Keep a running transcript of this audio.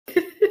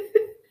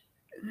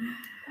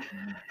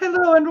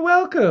and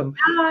welcome.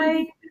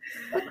 Hi.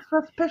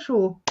 Extra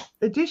special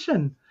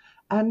edition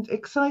and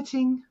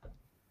exciting.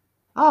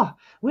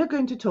 We're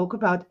going to talk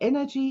about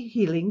energy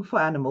healing for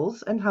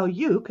animals and how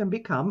you can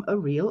become a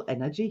real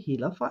energy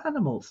healer for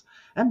animals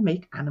and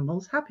make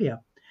animals happier.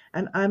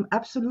 And I'm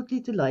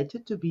absolutely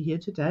delighted to be here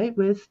today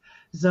with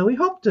Zoe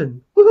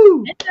Hobden,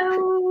 woohoo,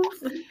 Hello.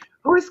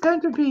 who is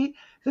going to be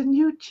the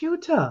new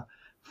tutor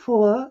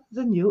for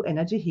the new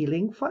Energy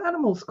Healing for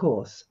Animals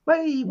course.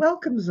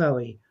 Welcome,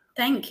 Zoe.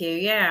 Thank you.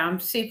 Yeah,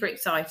 I'm super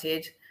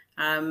excited.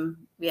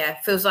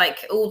 Feels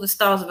like all the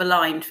stars have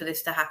aligned for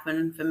this to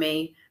happen for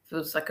me.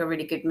 Feels like a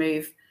really good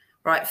move,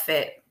 right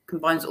fit,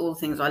 combines all the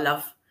things I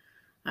love.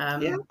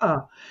 Yeah.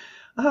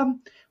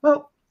 Um,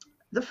 well,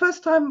 the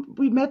first time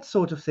we met,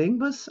 sort of thing,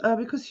 was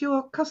because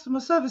you're customer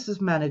services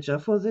manager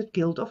for the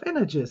Guild of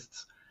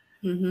Energists.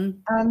 hmm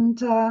And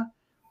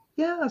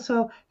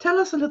so tell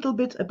us a little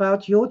bit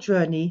about your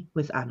journey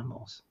with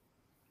animals.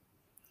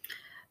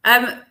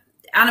 um,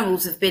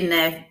 Animals have been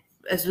there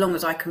as long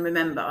as I can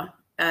remember.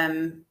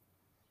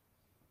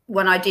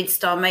 When I did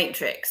Star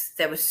Matrix,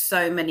 there were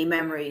so many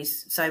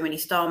memories, so many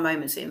star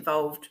moments that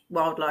involved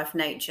wildlife,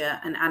 nature,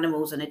 and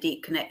animals, and a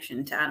deep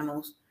connection to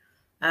animals.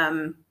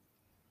 Um,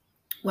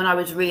 when I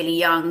was really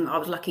young, I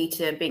was lucky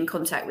to be in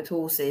contact with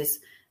horses,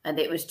 and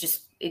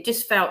it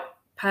just felt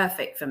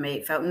perfect for me.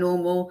 It felt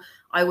normal.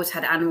 I always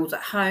had animals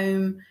at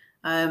home.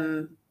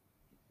 Um,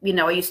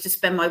 I used to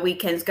spend my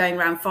weekends going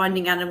around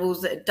finding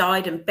animals that had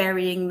died and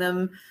burying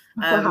them.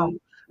 Wow.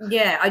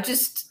 Yeah,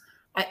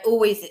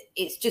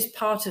 it's just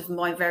part of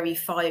my very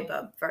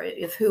fibre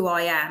of who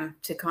I am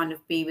to kind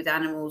of be with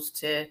animals,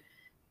 to,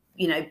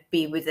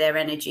 be with their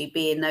energy,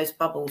 be in those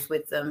bubbles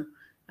with them.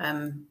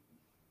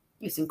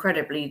 It's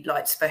incredibly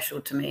special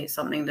to me. It's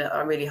something that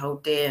I really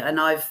hold dear. And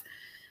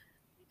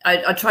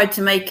I tried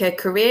to make a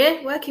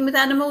career working with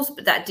animals,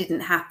 but that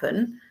didn't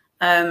happen.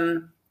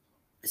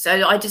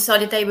 So I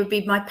decided they would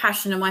be my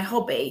passion and my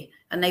hobby,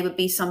 and they would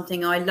be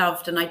something I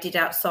loved and I did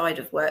outside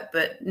of work.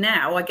 But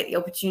now I get the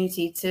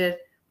opportunity to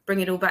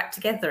bring it all back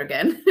together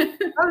again.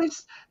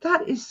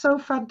 That is so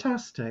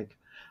fantastic.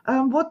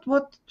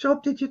 What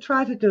job did you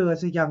try to do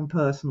as a young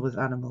person with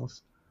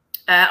animals?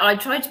 I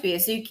tried to be a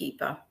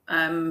zookeeper,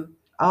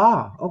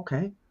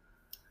 Okay.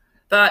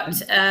 but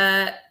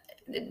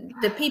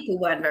the people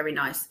weren't very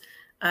nice.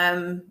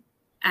 And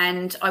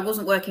I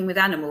wasn't working with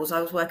animals,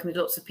 I was working with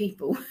lots of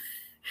people.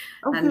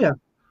 Oh And dear.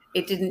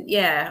 it didn't,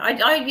 yeah,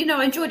 I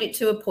enjoyed it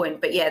to a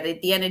point, but yeah,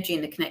 the energy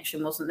and the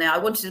connection wasn't there. I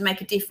wanted to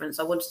make a difference.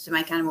 I wanted to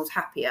make animals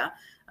happier.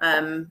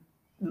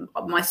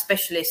 My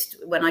specialist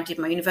when I did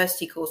my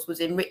university course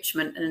was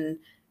enrichment and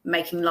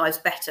making lives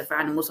better for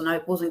animals, and I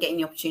wasn't getting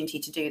the opportunity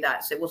to do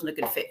that, so it wasn't a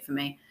good fit for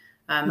me.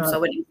 So I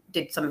went and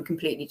did something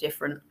completely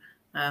different.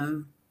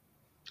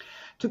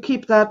 To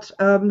keep that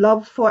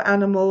love for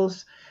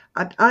animals.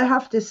 I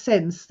have this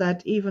sense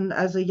that even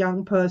as a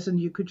young person,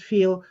 you could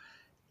feel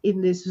in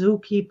this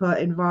zookeeper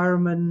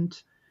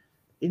environment,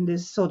 in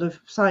this sort of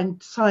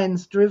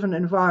science-driven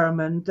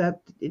environment,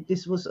 that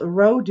this was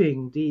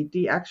eroding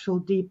the actual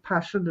deep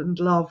passion and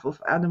love of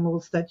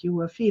animals that you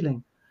were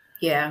feeling,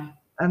 Yeah.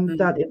 and Mm.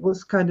 that it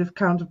was kind of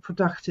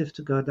counterproductive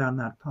to go down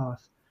that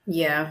path.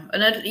 Yeah,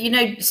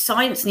 and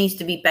science needs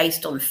to be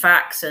based on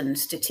facts and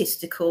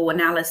statistical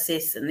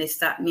analysis and this,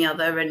 that, and the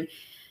other. And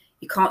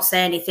you can't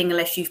say anything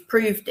unless you've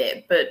proved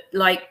it. But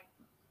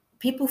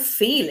people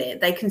feel it,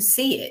 they can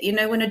see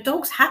it. When a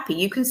dog's happy,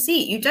 you can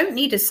see it. You don't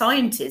need a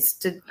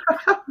scientist to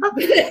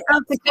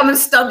to come and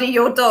study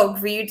your dog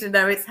for you to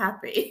know it's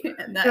happy.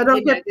 And Yeah, there's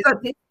a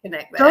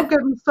disconnect don't there.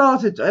 get me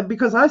started,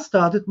 because I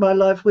started my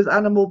life with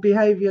animal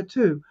behavior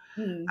too.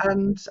 Mm.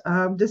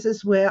 And this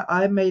is where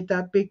I made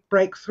that big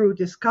breakthrough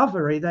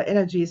discovery that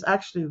energy is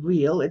actually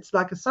real. It's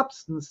like a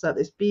substance that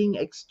is being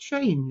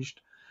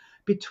exchanged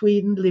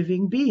between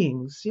living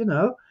beings.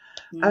 Mm.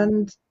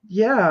 And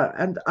yeah,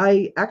 and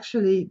I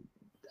actually,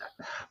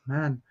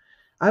 man,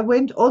 I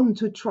went on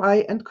to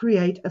try and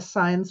create a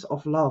science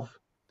of love,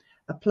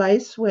 a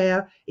place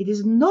where it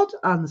is not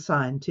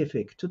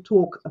unscientific to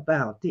talk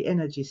about the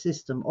energy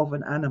system of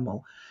an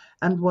animal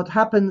and what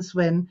happens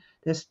when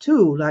there's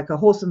two, like a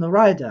horse and a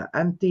rider,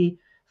 and the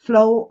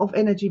flow of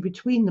energy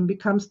between them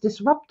becomes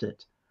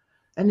disrupted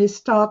and they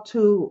start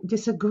to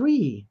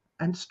disagree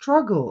and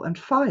struggle and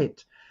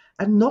fight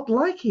and not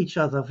like each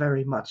other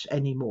very much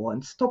anymore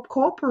and stop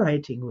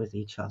cooperating with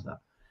each other,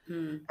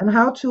 Mm. and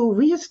how to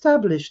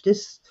reestablish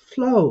this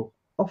flow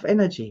of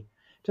energy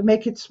to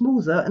make it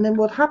smoother. And then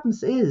what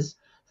happens is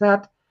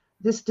that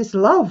this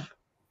love,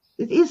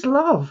 it is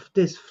love,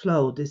 this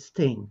flow, this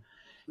thing,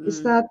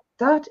 is Mm.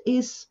 that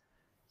is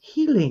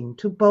healing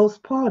to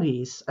both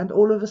parties, and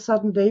all of a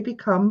sudden they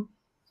become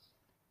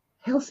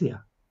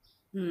healthier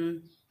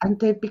Mm. and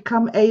they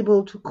become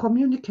able to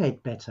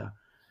communicate better.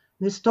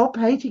 They stop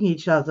hating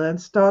each other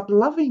and start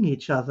loving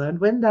each other. And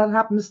when that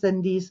happens,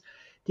 then these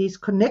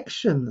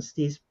connections,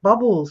 these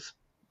bubbles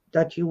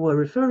that you were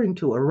referring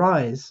to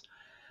arise,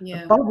 a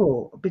Yeah.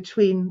 bubble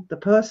between the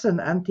person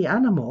and the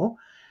animal,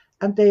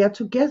 and they are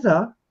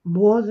together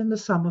more than the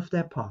sum of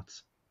their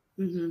parts.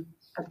 Hmm.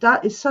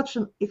 That is such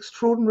an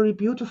extraordinarily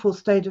beautiful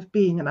state of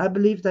being. And I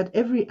believe that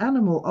every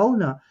animal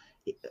owner,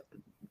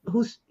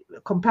 whose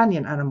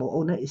companion animal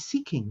owner, is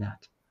seeking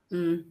that,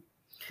 Mm.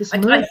 this I,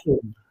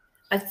 merging.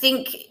 I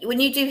think when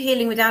you do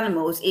healing with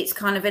animals, it's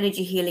kind of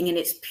energy healing in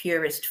its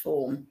purest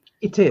form.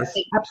 It I is,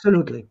 think,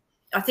 absolutely.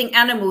 I think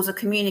animals are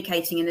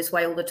communicating in this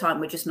way all the time.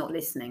 We're just not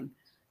listening.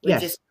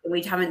 Yes.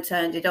 We haven't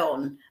turned it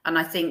on. And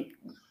I think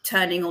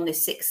turning on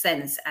this sixth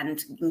sense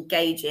and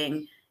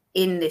engaging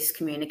in this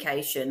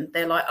communication,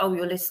 they're like, oh,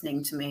 you're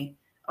listening to me.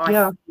 I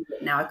Yeah. feel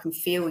it now. I can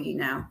feel you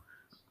now.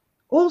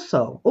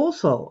 Also,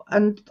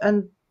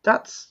 and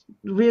that's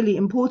really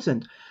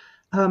important.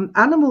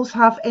 Animals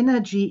have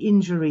energy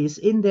injuries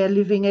in their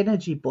living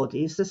energy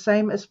bodies, the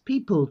same as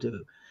people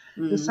do.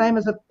 The Mm, same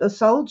as a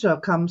soldier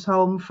comes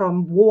home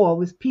from war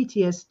with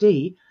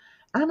PTSD.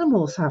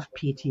 Animals have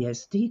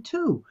PTSD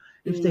too,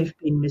 if mm, they've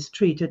been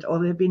mistreated or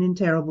they've been in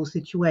terrible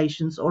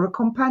situations, or a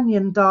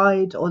companion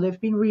died, or they've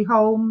been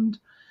rehomed,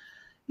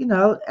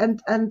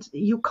 and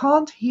you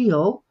can't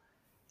heal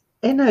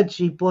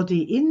energy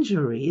body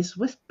injuries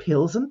with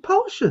pills and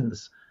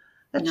potions.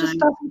 That no. just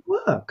doesn't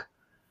work.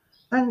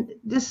 And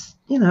this,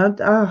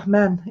 oh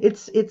man,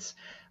 it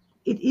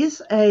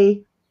is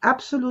a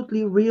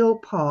absolutely real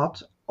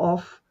part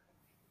of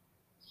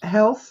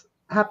health,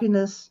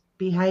 happiness,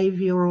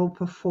 behavioral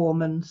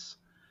performance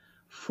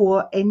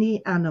for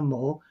any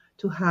animal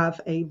to have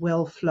a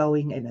well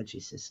flowing energy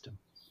system.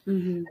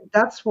 Hmm.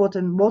 That's what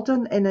a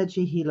modern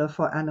energy healer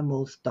for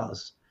animals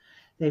does.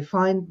 They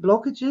find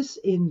blockages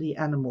in the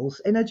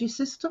animal's energy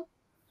system,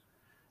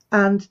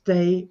 and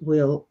they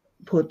will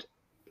put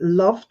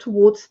love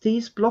towards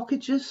these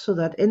blockages so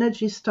that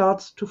energy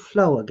starts to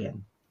flow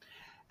again.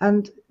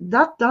 And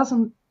that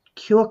doesn't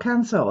cure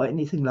cancer or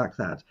anything like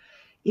that.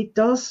 It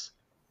does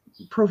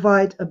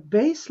provide a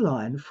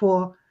baseline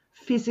for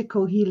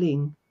physical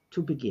healing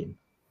to begin.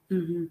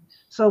 Hmm.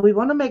 So we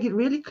want to make it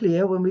really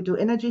clear when we do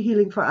energy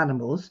healing for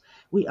animals,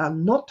 we are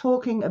not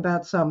talking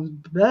about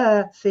some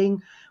blah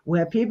thing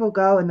where people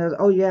go and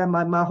oh yeah,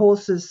 my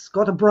horse has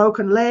got a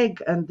broken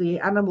leg, and the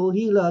animal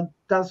healer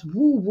does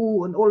woo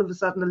woo and all of a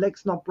sudden the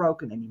leg's not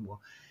broken anymore.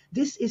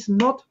 This is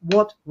not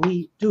what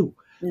we do.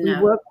 We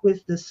No. work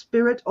with the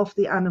spirit of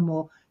the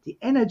animal, the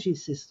energy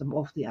system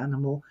of the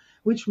animal,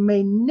 which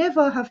may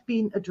never have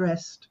been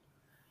addressed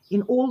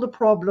in all the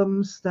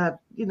problems that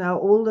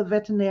all the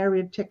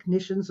veterinary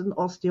technicians and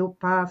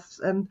osteopaths,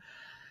 and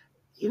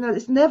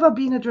it's never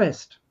been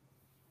addressed.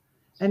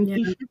 And Yeah.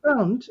 if you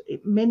don't,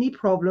 many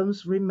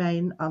problems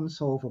remain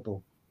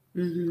unsolvable.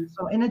 Hmm.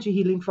 So energy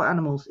healing for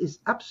animals is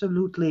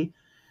absolutely,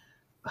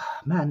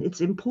 man,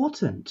 it's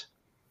important.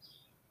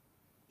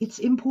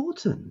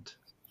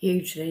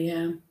 Hugely,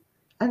 yeah.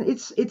 And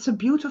it's a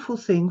beautiful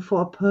thing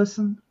for a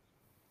person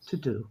to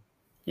do.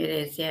 It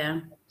is,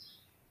 yeah.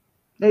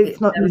 It's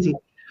It's not easy.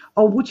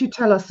 Oh, would you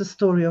tell us the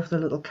story of the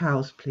little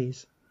cows,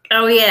 please?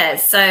 oh yeah.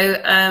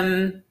 So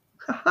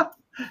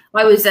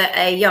I was at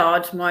a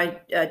yard. My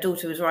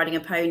daughter was riding a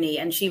pony,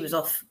 and she was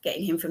off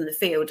getting him from the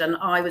field, and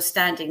I was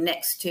standing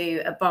next to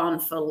a barn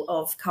full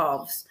of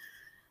calves.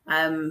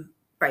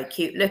 Very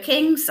cute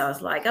looking. So I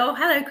was like, "Oh,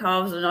 hello,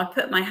 calves!" And I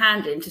put my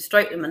hand in to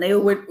stroke them, and they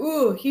all went,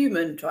 "Oh,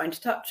 human!" trying to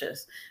touch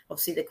us.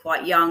 Obviously, they're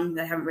quite young.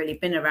 They haven't really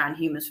been around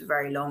humans for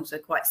very long, so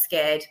quite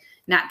scared.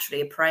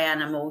 Naturally, a prey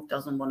animal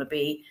doesn't want to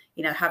be,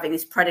 having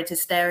this predator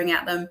staring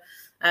at them.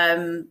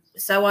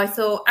 So I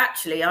thought,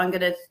 actually, I'm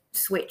going to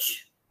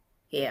switch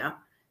here.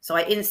 So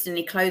I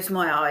instantly closed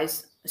my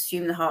eyes,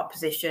 assumed the heart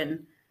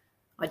position.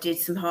 I did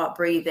some heart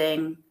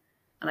breathing,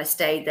 and I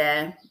stayed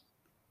there.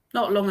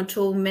 Not long at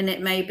all,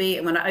 minute maybe.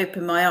 And when I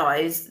opened my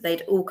eyes,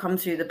 they'd all come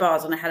through the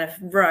bars, and I had a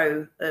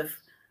row of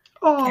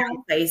cow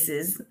Oh,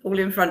 faces all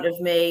in front of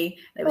me.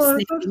 They were oh,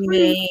 that's so sniffing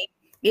sweet. me,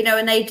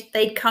 and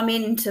they'd come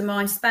into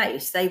my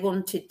space. They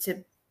wanted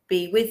to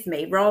be with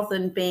me rather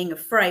than being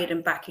afraid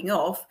and backing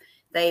off.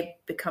 They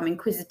become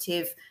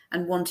inquisitive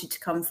and wanted to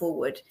come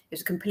forward. It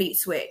was a complete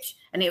switch,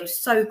 and it was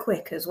so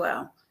quick as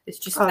well. It's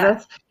just Oh, that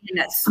that's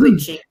that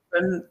switching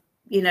from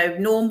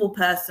normal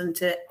person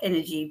to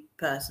energy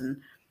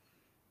person.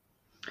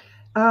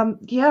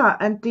 yeah,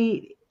 and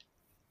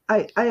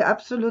I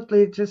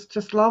absolutely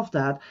just love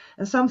that.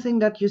 And something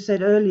that you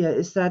said earlier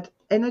is that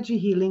energy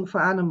healing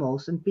for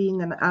animals and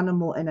being an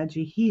animal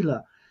energy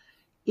healer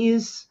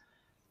is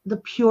the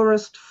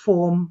purest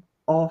form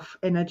of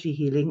energy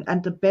healing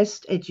and the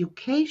best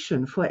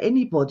education for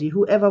anybody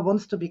who ever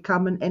wants to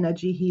become an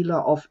energy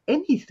healer of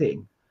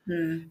anything.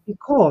 Hmm.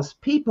 Because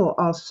people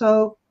are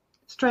so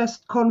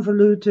stressed,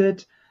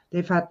 convoluted,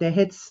 they've had their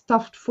heads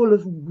stuffed full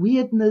of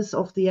weirdness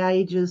of the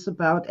ages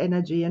about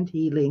energy and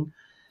healing.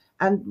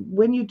 And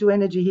when you do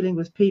energy healing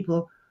with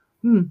people,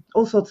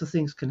 all sorts of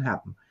things can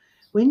happen.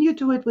 When you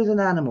do it with an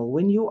animal,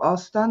 when you are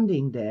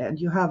standing there and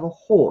you have a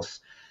horse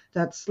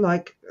that's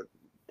like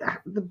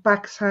the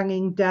back's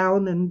hanging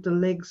down and the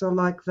legs are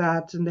like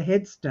that and the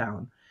head's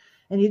down,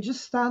 and you're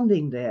just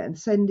standing there and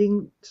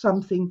sending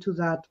something to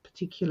that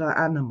particular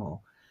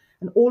animal,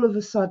 and all of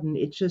a sudden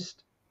it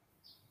just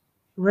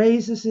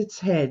raises its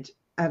head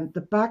and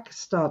the back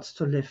starts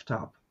to lift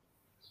up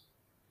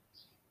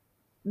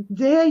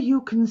there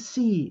you can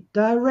see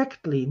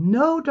directly,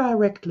 know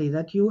directly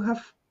that you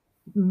have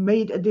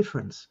made a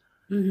difference.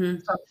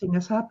 Mm-hmm. Something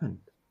has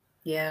happened.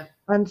 Yeah.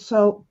 And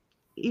so,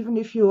 even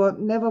if you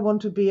never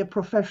want to be a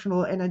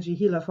professional energy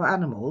healer for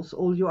animals,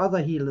 all you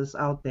other healers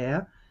out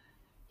there,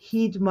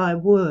 heed my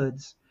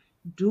words.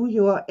 Do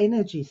your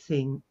energy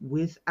thing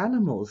with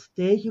animals.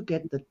 There you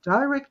get the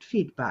direct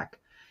feedback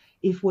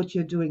if what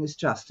you're doing is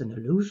just an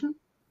illusion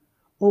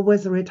or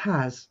whether it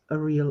has a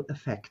real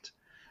effect.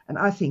 And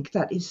I think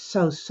that is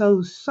so,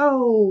 so,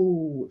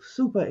 so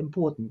super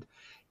important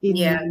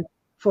Yeah. in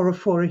for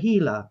a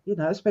healer,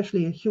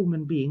 especially a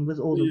human being with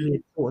all the Mm.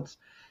 weird thoughts,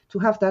 to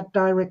have that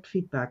direct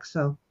feedback.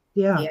 So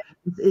yeah, Yeah.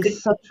 it is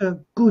Good. such a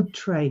good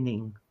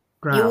training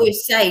You ground.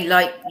 always say,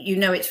 like,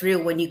 it's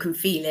real when you can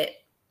feel it,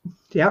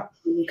 Yeah,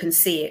 when you can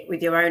see it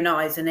with your own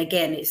eyes. And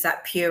again, it's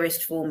that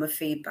purest form of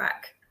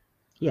feedback.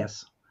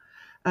 yes.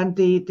 And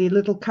the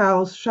little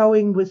cows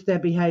showing with their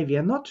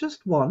behavior, not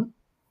just one,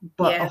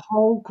 but a Yeah.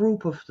 whole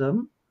group of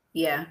them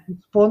Yeah.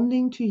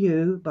 responding to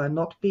you by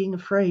not being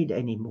afraid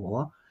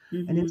anymore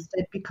and Mm-hmm.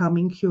 instead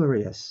becoming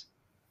curious.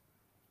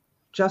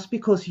 Just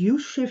because you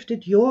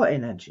shifted your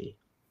energy,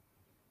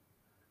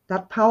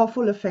 that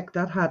powerful effect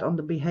that had on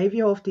the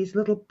behavior of these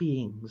little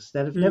beings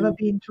that have never Mm.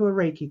 been to a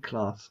Reiki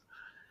class,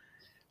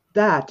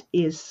 that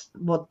is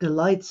what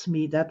delights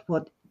me.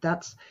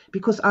 That's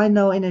because I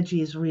know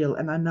energy is real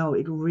and I know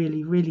it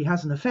really, really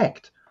has an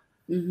effect.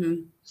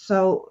 Mm-hmm.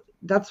 So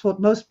that's what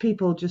most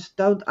people just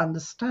don't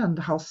understand,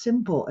 how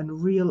simple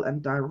and real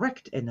and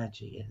direct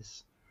energy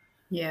is.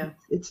 Yeah.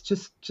 It's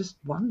just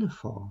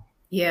wonderful.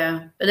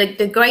 Yeah. But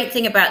the great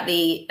thing about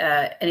the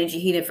energy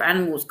healing for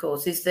animals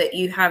course is that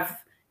you have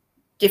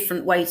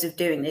different ways of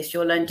doing this.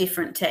 You'll learn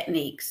different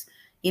techniques.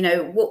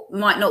 What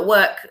might not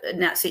work in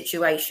that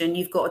situation,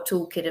 you've got a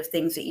toolkit of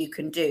things that you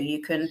can do.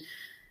 You can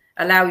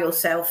allow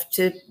yourself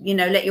to,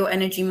 let your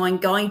energy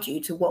mind guide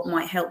you to what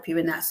might help you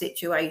in that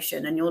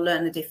situation, and you'll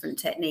learn the different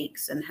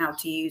techniques and how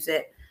to use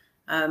it.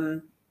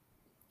 And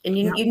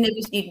Yeah.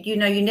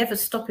 you never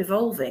stop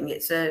evolving.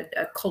 It's a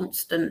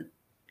constant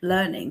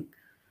learning.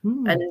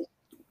 Mm.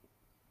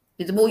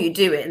 And the more you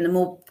do it and the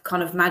more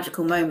kind of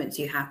magical moments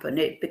you happen,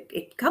 it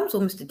becomes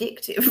almost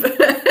addictive.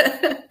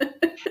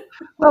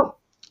 Well,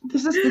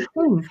 this is the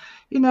thing.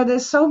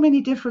 There's so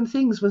many different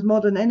things with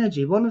modern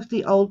energy. One of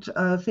the old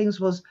things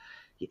was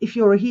if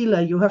you're a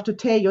healer, you have to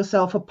tear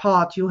yourself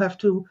apart. You have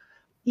to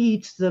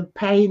eat the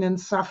pain and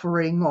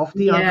suffering of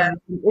the Yeah, others,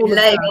 and all of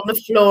laying that. on the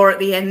floor at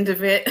the end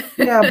of it.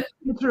 Yeah,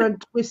 bitter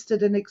and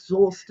twisted and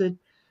exhausted.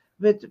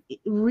 But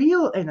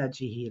real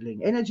energy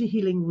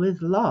healing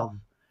with love,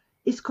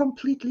 is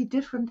completely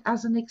different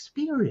as an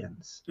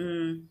experience.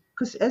 Mm,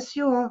 Because as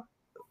you're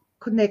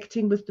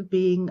connecting with the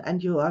being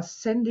and you are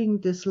sending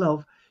this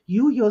love,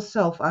 you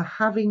yourself are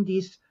having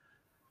these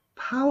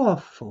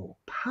powerful,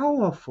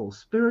 powerful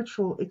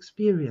spiritual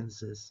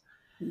experiences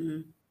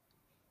mm.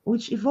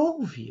 which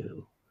evolve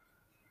you.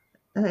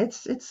 And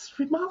it's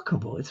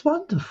remarkable. It's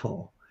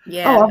wonderful.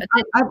 Yeah, Oh,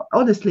 I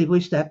honestly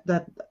wish that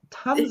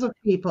tons of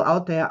people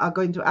out there are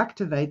going to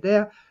activate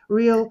their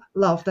real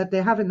love that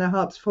they have in their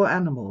hearts for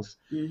animals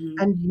hmm,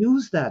 and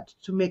use that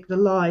to make the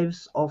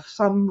lives of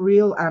some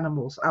real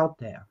animals out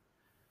there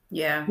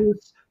yeah,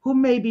 who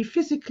may be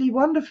physically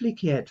wonderfully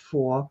cared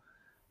for,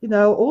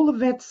 all the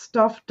vet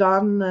stuff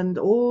done and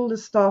all the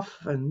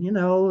stuff and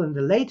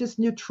the latest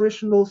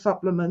nutritional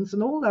supplements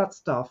and all that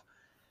stuff.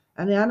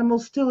 And the animal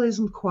still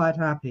isn't quite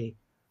happy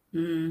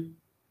mm,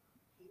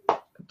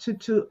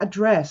 to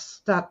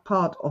address that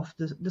part of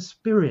the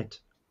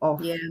spirit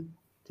of yeah,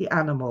 the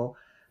animal,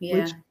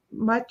 which yeah,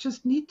 might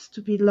just need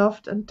to be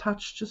loved and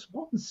touched just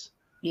once.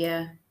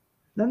 yeah.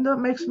 Then that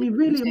makes me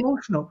really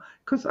emotional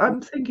because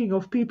I'm thinking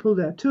of people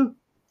there too.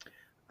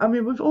 I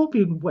mean, we've all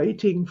been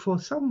waiting for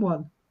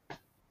someone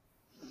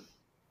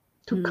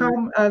to Mm,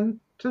 come and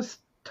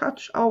just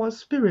touch our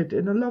spirit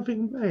in a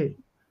loving way.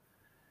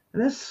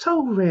 And that's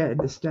so rare in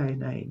this day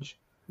and age.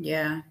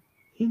 yeah,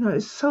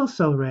 It's so,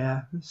 so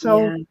rare. yeah,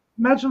 So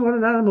imagine what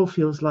an animal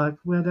feels like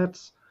where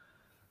that's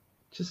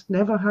just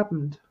never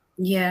happened.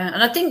 yeah.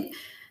 And I think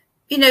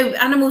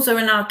animals are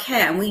in our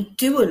care, and we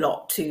do a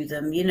lot to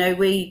them.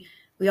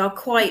 We are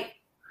quite,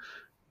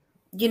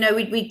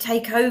 we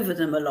take over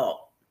them a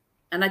lot.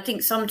 And I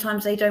think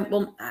sometimes they don't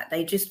want that.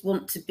 They just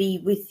want to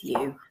be with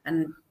you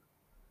and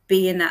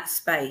be in that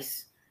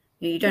space.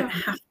 You Yeah, don't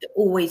have to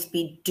always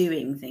be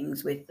doing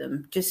things with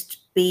them.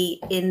 Just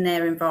be in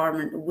their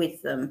environment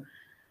with them.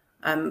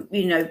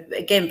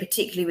 Again,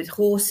 particularly with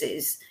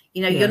horses,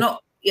 you're yeah,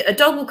 not, a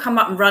dog will come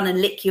up and run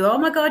and lick you. Oh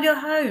my God, you're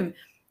home.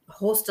 A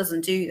horse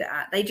doesn't do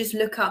that. They just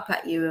look up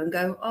at you and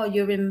go, oh,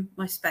 you're in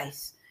my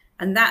space.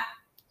 And that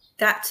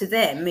to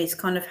them is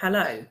kind of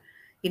hello.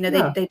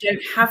 yeah. They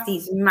don't have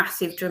these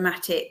massive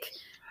dramatic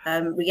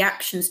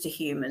reactions to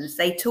humans.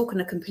 They talk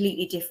on a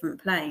completely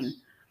different plane.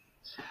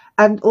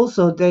 And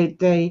also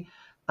they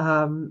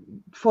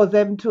for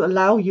them to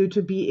allow you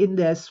to be in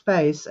their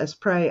space as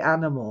prey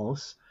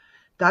animals,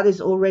 that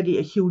is already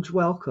a huge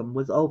welcome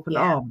with open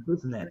Yeah. arms,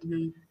 isn't it?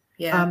 Hmm.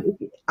 Yeah.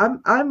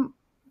 I'm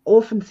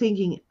often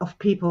thinking of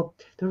people,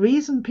 the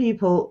reason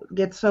people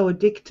get so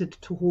addicted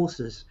to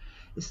horses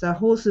is that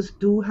horses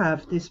do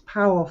have this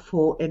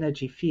powerful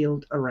energy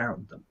field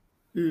around them.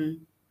 Mm.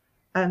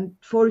 And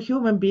for a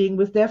human being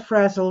with their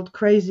frazzled,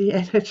 crazy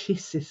energy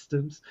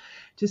systems,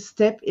 to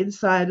step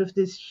inside of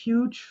this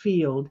huge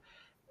field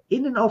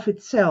in and of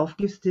itself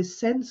gives this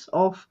sense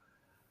of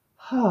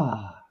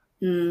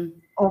Mm.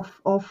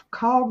 of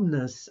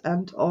calmness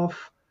and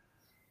of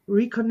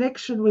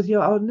reconnection with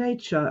your own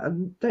nature.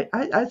 And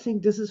I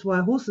think this is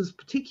why horses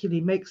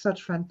particularly make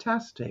such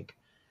fantastic.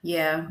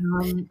 Yeah.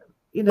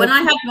 You know, When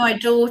I had my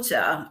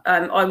daughter,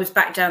 I was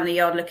back down the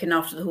yard looking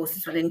after the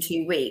horses within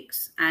 2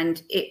 weeks,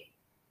 and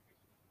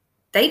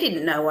they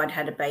didn't know I'd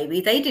had a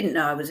baby. They didn't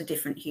know I was a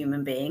different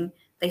human being.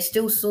 They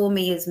still saw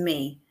me as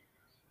me,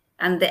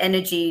 and the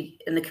energy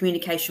and the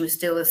communication was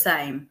still the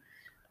same.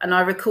 And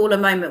I recall a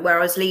moment where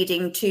I was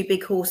leading two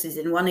big horses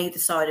in one either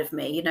side of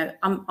me. You know,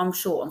 I'm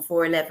short, I'm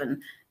 4'11".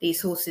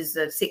 These horses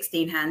are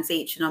 16 hands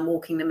each, and I'm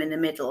walking them in the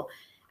middle.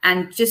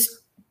 And just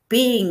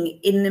being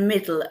in the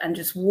middle and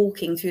just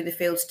walking through the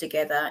fields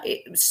together,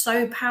 it was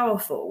so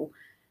powerful.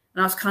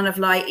 And I was kind of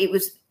like, it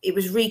was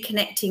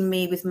reconnecting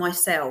me with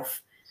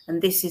myself. And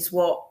this is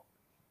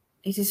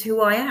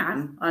who I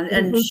am.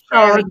 And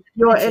sharing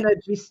your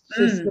energy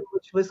system,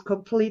 which was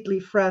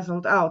completely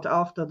frazzled out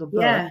after the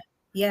birth.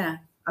 Yeah.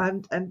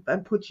 And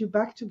put you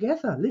back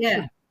together,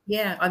 literally.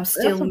 Yeah. I'm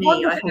still That's a me.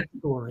 wonderful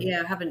story.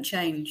 I haven't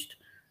changed.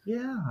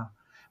 Yeah.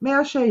 May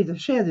I share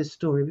this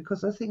story,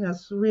 because I think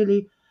that's a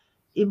really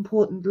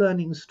important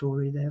learning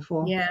story,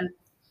 therefore. Yeah.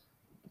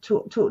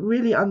 To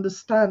really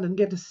understand and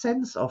get a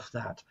sense of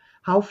that,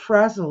 how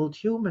frazzled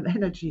human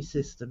energy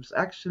systems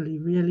actually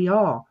really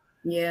are.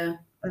 Yeah.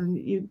 And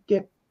you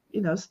get,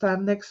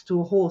 stand next to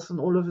a horse, and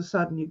all of a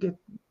sudden you get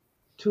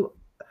to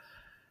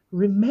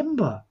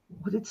remember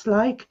what it's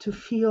like to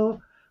feel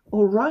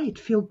all right,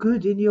 feel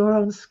good in your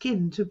own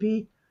skin, to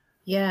be,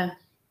 a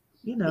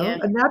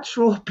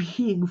natural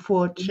being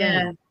for a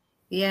change.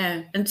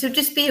 Yeah. And to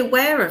just be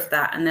aware of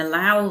that and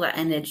allow that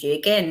energy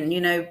again,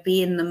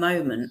 be in the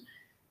moment,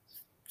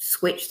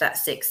 switch that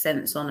sixth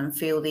sense on and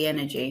feel the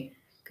energy.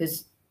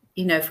 Because,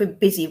 if we're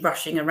busy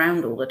rushing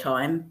around all the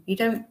time, you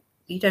don't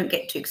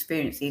get to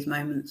experience these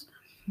moments.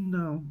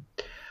 No.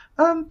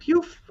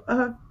 You've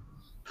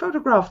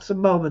photographed some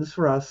moments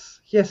for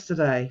us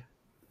yesterday.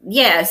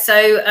 Yeah,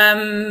 so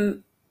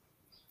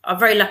I'm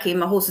very lucky.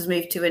 My horse has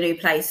moved to a new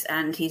place,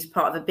 and he's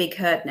part of a big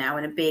herd now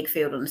in a big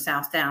field on the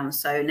South Downs.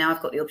 So now I've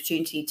got the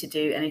opportunity to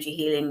do energy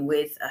healing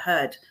with a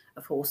herd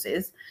of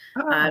horses.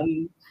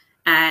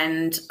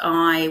 And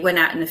I went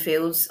out in the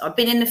fields. I've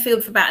been in the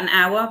field for about an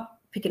hour,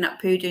 picking up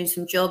poo, doing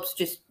some jobs,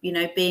 just,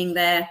 being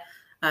there.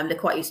 They're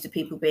quite used to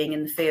people being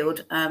in the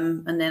field.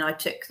 And then I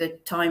took the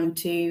time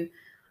to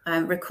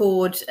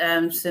record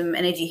some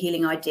energy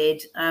healing I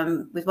did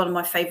with one of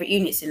my favorite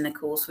units in the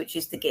course, which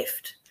is the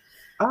gift.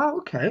 Oh,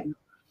 okay.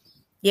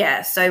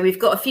 Yeah, so we've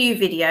got a few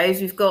videos.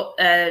 We've got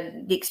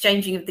the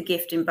exchanging of the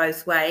gift in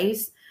both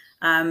ways,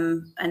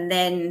 and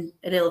then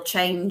a little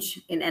change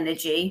in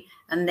energy.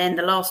 And then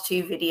the last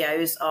two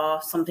videos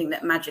are something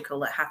magical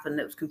that happened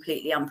that was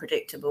completely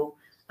unpredictable.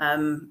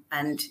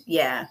 And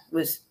yeah,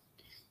 was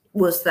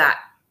that,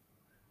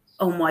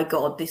 oh my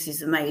God, this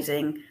is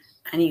amazing.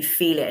 And you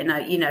feel it. And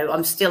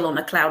I'm still on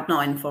a cloud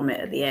 9 from it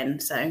at the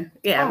end. So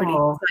yeah, really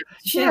excited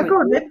to share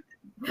go on.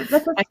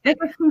 Let's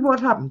see what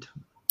happened.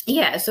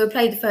 Yeah, so we'll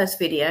play the first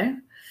video.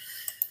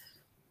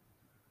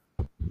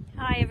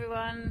 Hi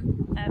everyone.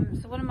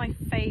 So one of my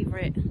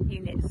favourite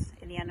units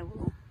in the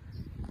animal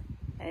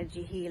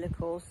energy healer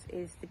course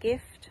is the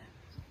gift.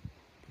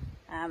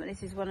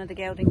 This is one of the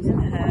geldings in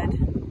the herd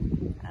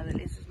that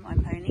lives with my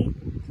pony.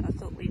 So I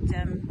thought we'd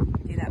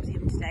do that with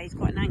him today. He's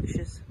quite an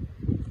anxious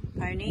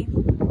pony.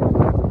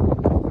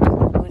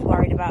 I was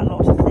worried about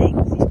lots of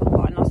things. He's got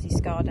quite a nasty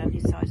scar down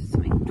his side, so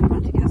something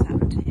traumatic has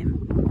happened to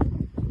him.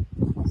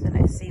 So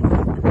let's see what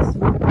happens.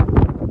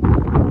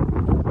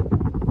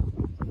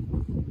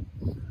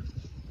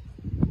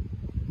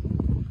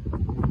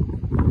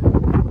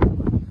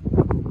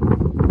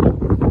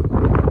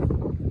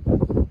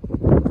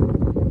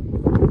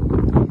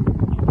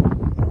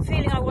 I'm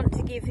feeling I want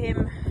to give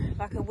him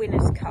like a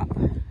winner's cup.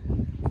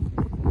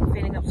 I'm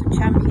feeling lots of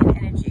champion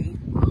energy.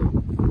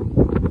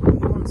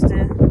 He wants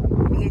to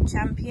be a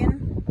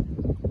champion.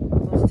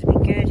 He wants to be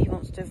good. He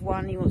wants to have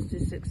won. He wants to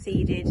have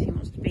succeeded. He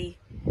wants to be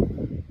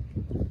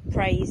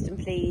praised and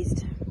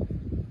pleased.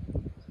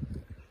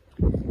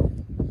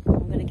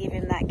 I'm going to give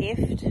him that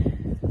gift.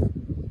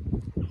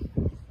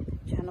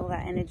 Channel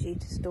that energy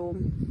to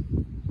Storm.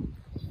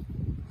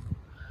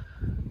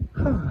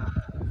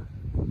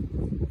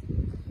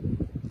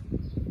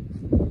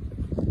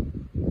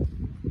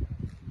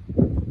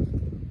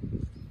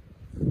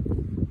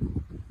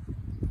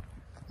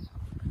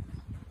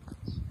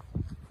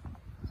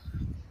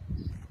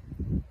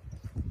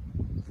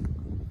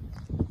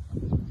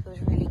 Feels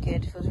really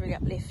good, feels really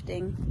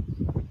uplifting.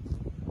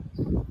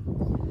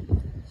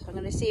 So I'm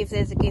going to see if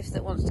there's a gift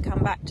that wants to come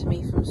back to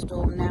me from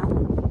Storm now.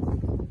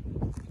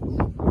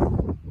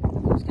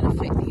 I'm just going to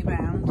flip you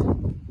around.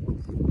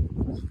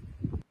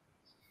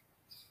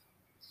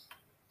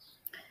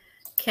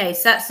 Okay,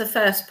 so that's the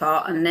first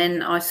part, and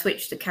then I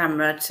switched the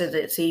camera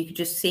to so you could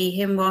just see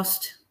him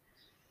whilst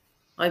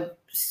I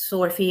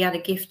saw if he had a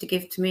gift to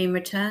give to me in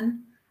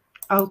return.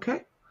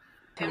 Okay.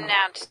 Him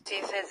now to see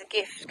if there's a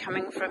gift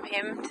coming from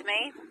him to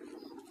me.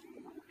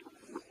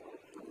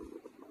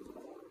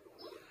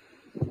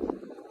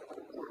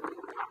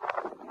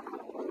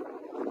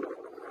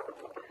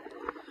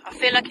 I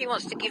feel like he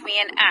wants to give me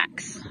an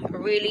axe, a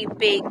really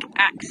big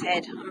axe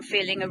head. I'm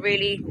feeling a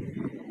really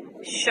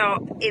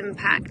sharp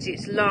impact.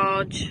 It's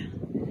large.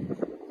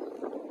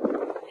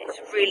 It's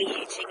really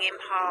hitting him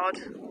hard.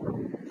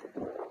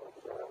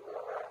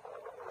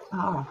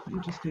 Ah,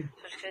 interesting.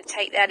 So I'm just going to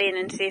take that in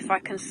and see if I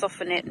can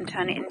soften it and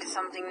turn it into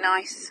something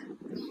nice.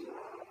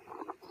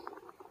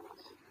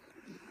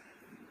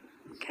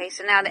 Okay,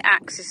 so now the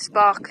axe is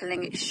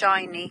sparkling, it's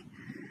shiny.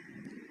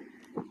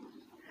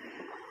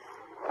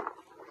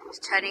 It's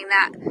turning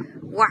that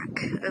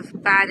whack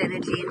of bad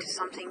energy into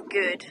something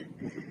good,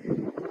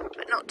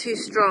 but not too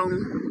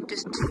strong,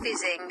 just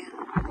fizzing,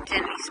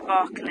 gently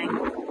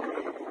sparkling.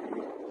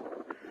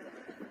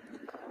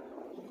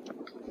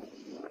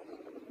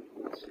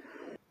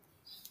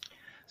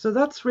 So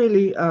that's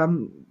really,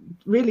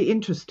 really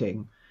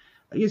interesting.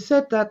 You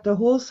said that the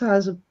horse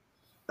has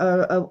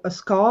a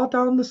scar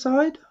down the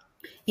side?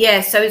 Yeah,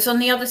 so it's on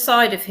the other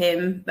side of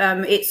him.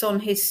 It's on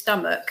his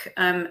stomach,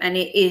 and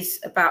it is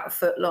about 1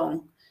 foot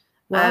long.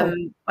 Wow.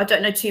 I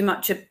don't know too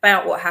much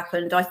about what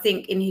happened. I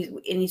think in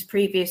his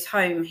previous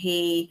home,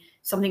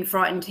 something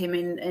frightened him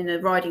in a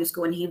riding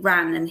school, and he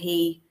ran and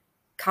he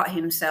cut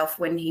himself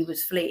when he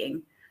was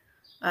fleeing.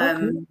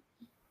 Okay.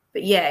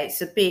 But yeah,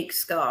 it's a big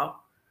scar.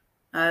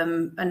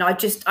 And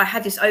I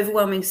had this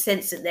overwhelming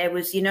sense that there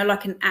was,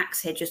 like an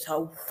axe head, just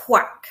a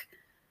whack,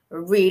 a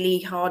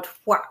really hard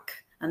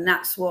whack. And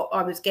that's what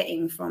I was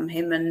getting from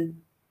him.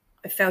 And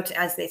I felt it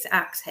as this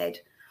axe head.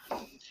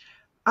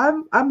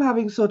 I'm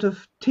having sort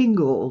of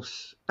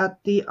tingles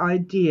at the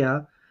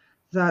idea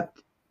that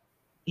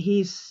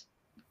he's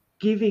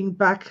giving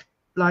back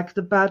like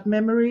the bad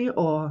memory,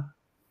 or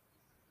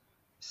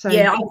saying,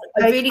 Yeah,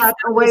 I take really that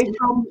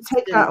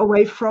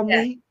away from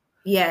me.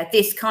 Yeah,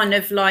 this kind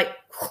of like,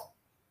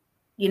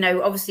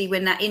 obviously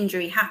when that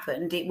injury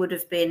happened, it would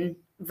have been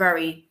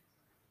very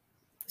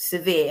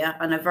severe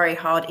and a very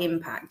hard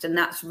impact. And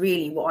that's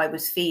really what I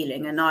was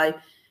feeling. And I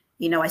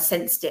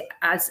sensed it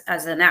as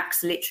an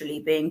axe literally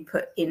being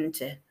put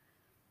into,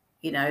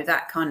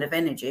 that kind of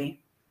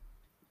energy.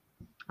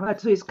 Right,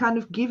 so it's kind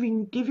of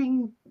giving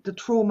the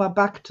trauma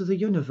back to the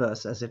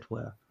universe, as it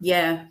were.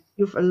 Yeah.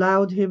 You've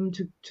allowed him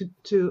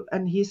to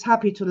and he's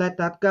happy to let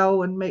that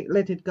go and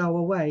let it go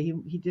away.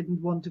 He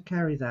didn't want to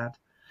carry that.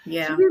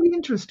 Yeah. It's really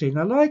interesting.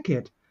 I like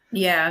it.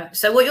 Yeah.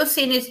 So what you're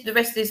seeing is the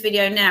rest of this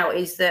video now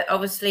is that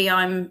obviously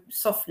I'm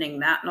softening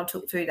that, and I'll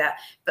talk through that.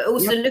 But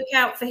also look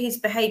out for his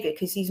behavior,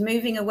 because he's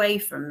moving away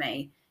from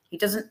me. He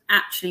doesn't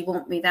actually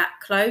want me that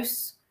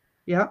close.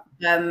 Yeah.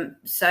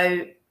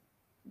 So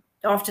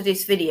after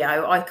this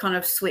video, I kind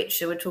of switch.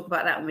 So we'll talk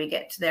about that when we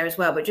get to there as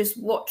well. But just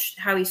watch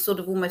how he's sort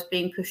of almost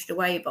being pushed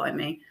away by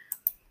me.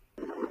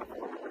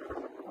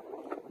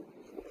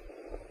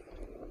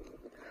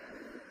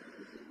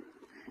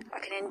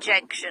 Like an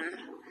injection.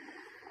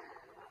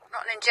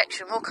 Not an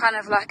injection, more kind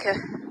of like a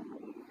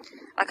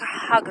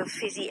hug of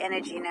fizzy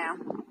energy now.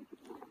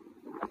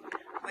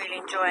 Really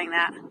enjoying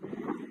that.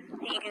 I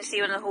think you can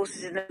see one of the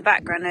horses in the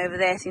background over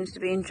there seems to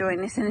be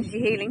enjoying this energy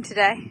healing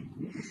today.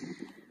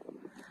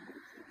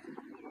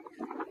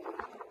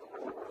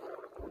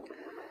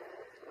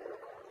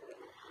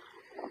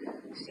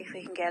 See if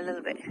we can get a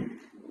little bit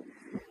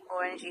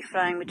more energy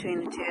flowing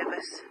between the two of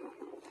us.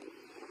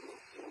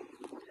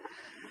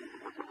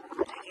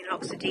 Taking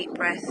lots of deep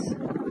breaths.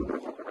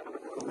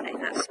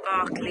 Letting that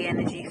sparkly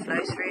energy flow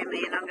through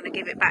me, and I'm going to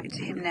give it back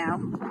to him now.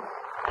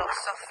 A lot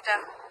softer.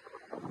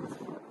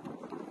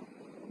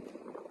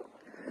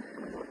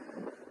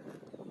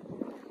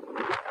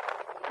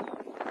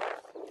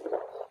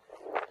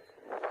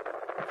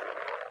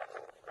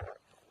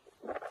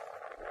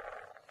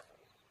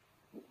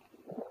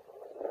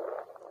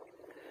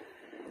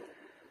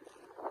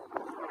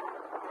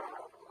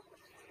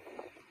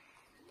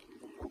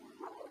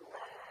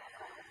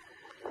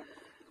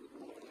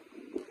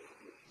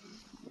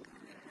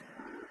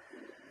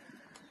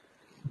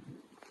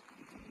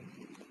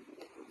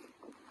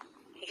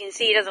 You can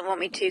see he doesn't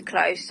want me too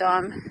close, so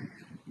I'm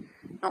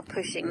not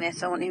pushing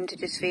this. I want him to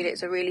just feel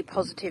it's a really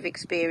positive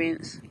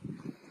experience.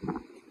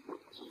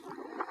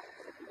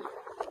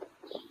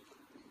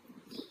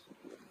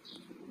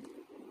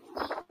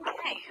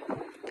 Okay,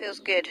 feels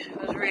good.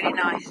 It was really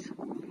nice.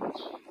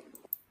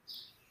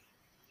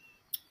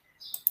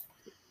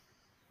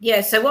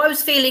 Yeah, so what I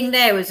was feeling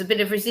there was a bit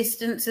of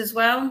resistance as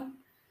well.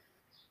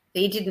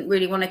 He didn't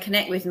really want to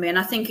connect with me. And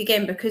I think,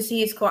 again, because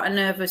he is quite a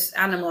nervous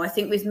animal, I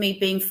think with me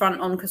being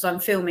front on because I'm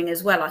filming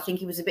as well, I think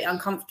he was a bit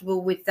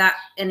uncomfortable with that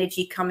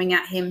energy coming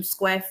at him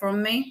square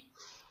from me.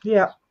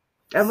 Yeah.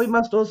 And we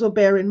must also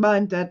bear in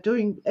mind that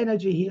doing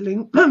energy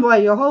healing while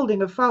you're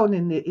holding a phone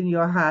in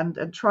your hand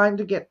and trying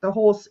to get the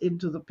horse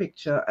into the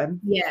picture and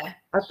Yeah,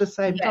 at the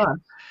same yeah,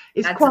 time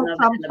is adds quite another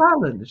some element.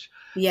 challenge.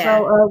 Yeah,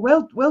 So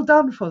well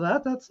done for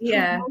that. That's true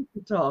yeah,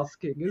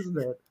 multitasking, isn't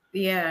it?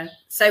 yeah.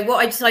 So what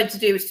I decided to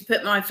do was to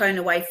put my phone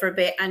away for a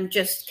bit and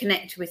just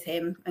connect with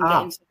him and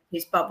get into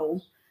his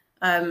bubble.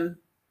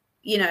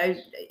 You know,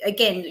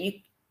 again, if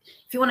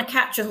you want to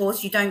catch a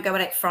horse, you don't go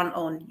at it front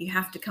on. You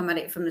have to come at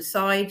it from the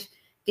side.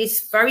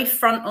 This very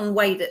front on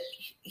way that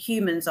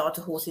humans are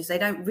to horses, they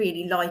don't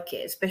really like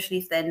it, especially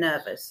if they're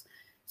nervous.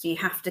 So you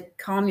have to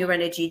calm your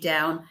energy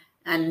down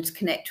and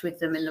connect with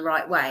them in the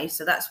right way.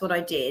 So that's what I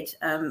did.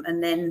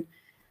 And then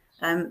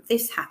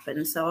this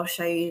happened. So I'll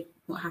show you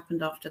what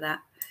happened after that.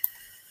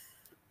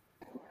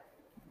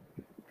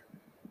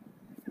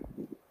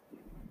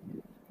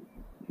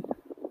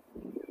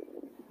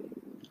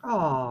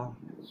 Oh.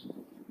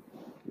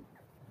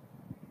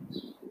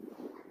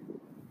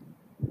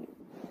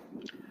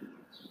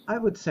 I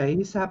would say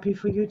he's happy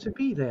for you to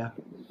be there.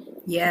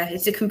 Yeah,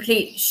 it's a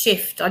complete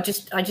shift. I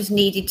just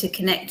needed to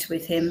connect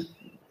with him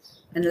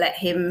and let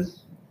him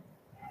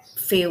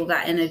feel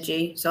that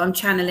energy. So I'm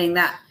channeling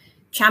that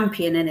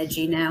champion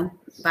energy now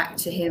back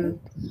to him.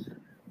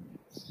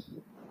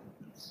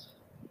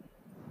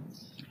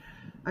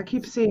 I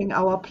keep seeing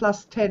our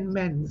 +10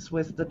 men's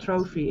with the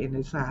trophy in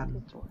his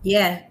hand.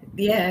 Yeah,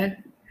 yeah.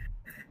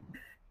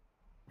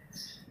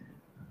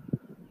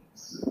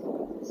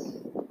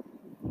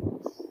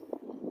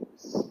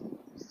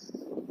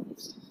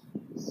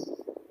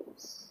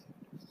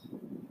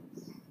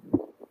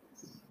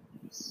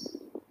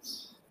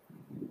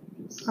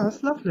 Oh,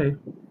 that's lovely.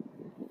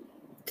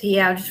 So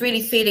yeah, I'm just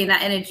really feeling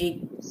that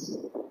energy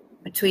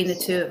between the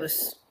two of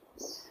us.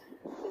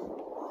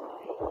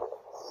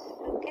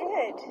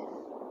 Good.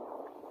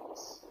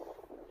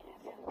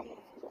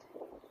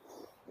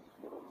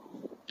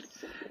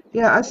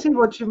 Yeah, I see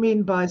what you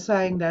mean by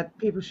saying that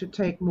people should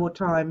take more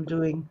time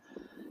doing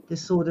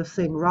this sort of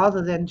thing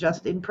rather than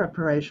just in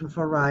preparation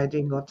for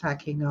riding or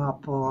tacking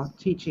up or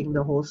teaching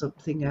the horse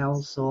something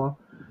else or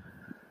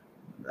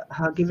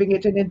giving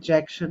it an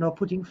injection or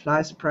putting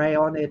fly spray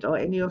on it or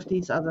any of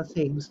these other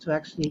things, to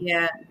actually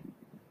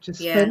just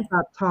spend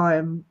that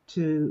time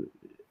to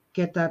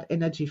get that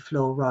energy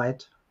flow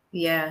right.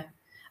 Yeah.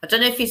 I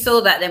don't know if you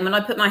saw that then when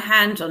I put my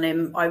hand on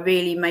him, I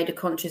really made a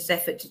conscious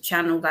effort to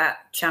channel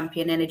that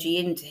champion energy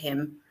into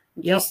him.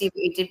 Do you see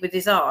what he did with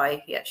his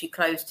eye? He actually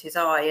closed his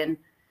eye, and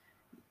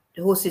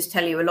the horses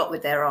tell you a lot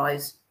with their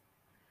eyes.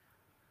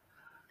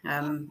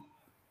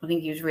 I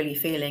think he was really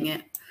feeling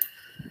it.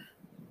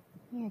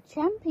 Yeah,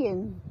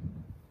 champion.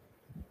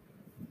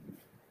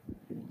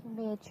 You can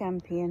be a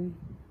champion.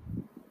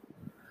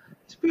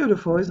 It's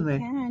beautiful, isn't it?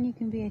 You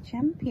can be a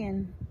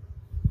champion.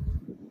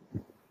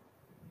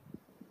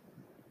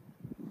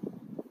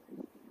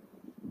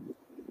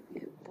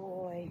 Good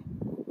boy.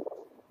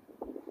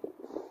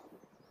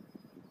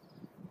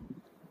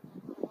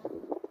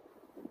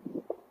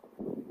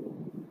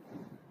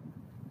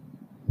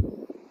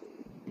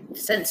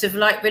 Sense of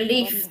like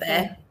relief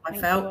there, I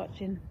felt.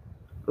 Watching.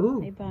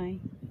 Ooh. Say bye.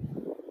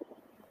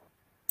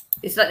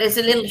 It's like there's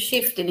a little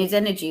shift in his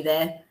energy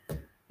there.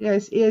 Yeah,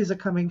 his ears are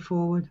coming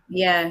forward.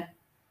 Yeah.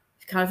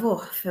 It's kind of,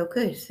 I feel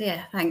good.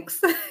 Yeah,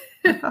 thanks.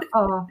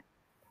 Oh.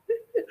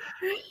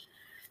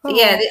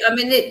 Yeah, I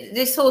mean,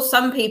 this horse,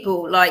 some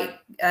people like,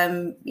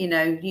 you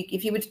know,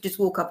 if you were to just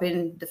walk up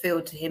in the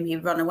field to him,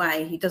 he'd run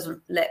away. He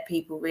doesn't let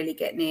people really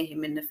get near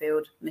him in the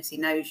field unless he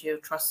knows you or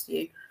trusts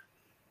you.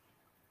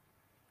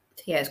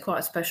 Yeah, it's quite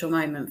a special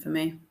moment for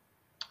me.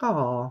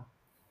 Oh,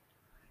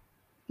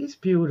 he's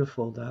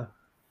beautiful though.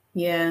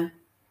 Yeah.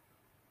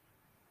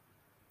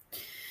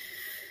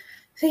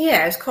 So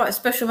yeah, it's quite a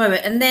special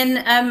moment. And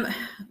then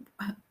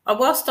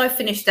whilst I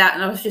finished that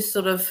and I was just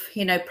sort of,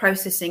 you know,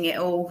 processing it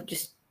all,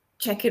 just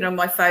checking on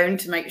my phone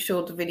to make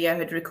sure the video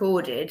had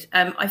recorded,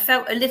 I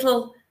felt a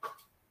little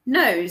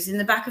nose in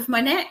the back of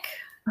my neck.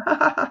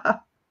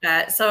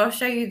 So I'll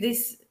show you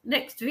this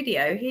next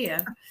video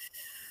here.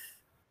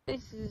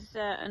 This is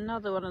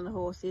another one of the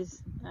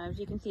horses. As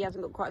you can see, he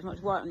hasn't got quite as much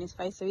white on his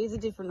face, so he's a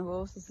different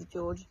horse. This is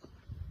George.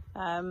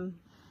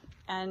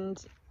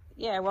 And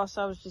yeah, whilst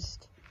I was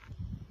just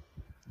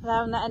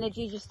allowing that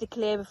energy just to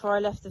clear before I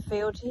left the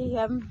field, he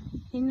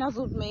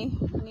nuzzled me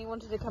and he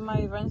wanted to come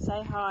over and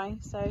say hi.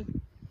 So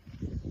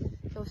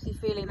he's obviously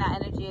feeling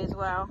that energy as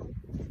well.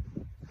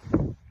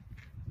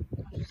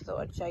 I just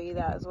thought I'd show you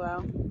that as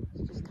well.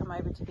 He's just come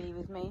over to be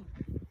with me.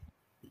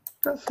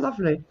 That's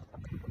lovely.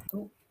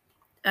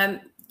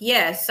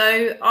 Yeah,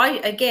 so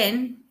I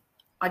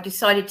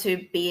decided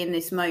to be in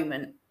this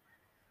moment,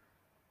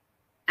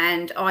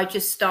 and I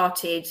just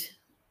started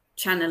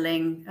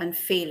channeling and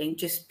feeling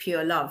just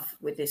pure love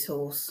with this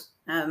horse.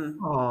 And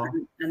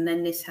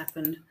then this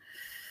happened.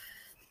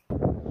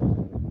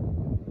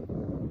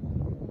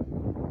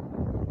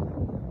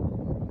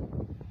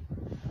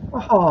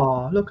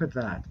 Oh, look at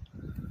that.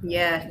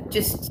 Yeah,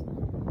 just, it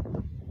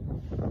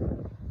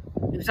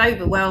was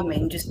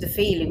overwhelming, just the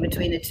feeling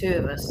between the two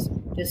of us.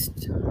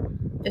 Just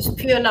just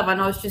pure love.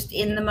 And I was just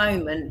in the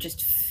moment,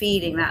 just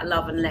feeling that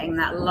love and letting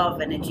that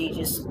love energy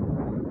just,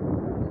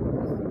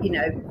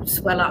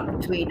 swell up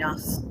between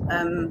us.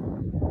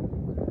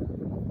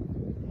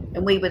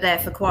 And we were there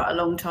for quite a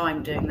long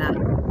time doing that.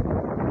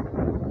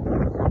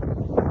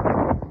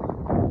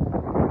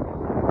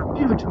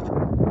 Beautiful.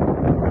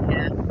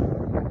 Yeah.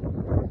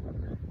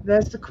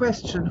 There's the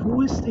question,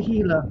 who is the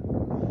healer?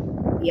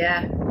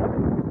 Yeah.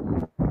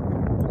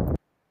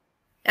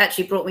 It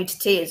actually brought me to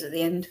tears at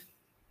the end.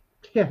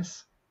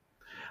 Yes,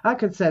 I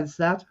can sense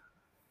that.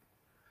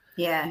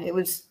 Yeah, it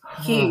was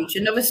huge.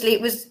 And obviously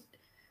it was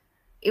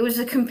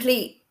a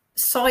complete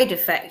side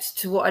effect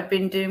to what I'd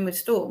been doing with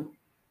Storm.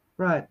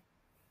 Right.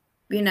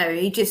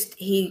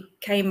 He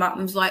came up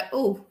and was like,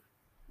 oh,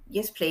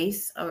 yes,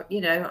 please. I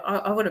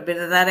want a bit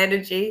of that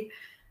energy.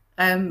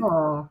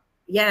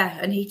 Yeah.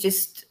 And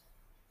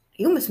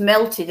he almost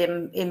melted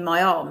in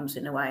my arms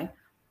in a way.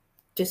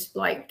 Just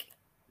like,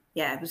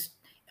 yeah, it was,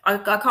 I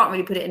can't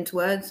really put it into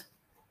words.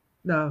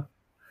 No.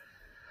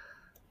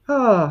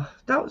 Oh,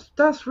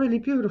 that's really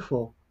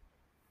beautiful.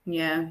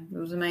 Yeah, it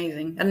was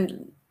amazing.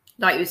 And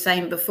like you were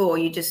saying before,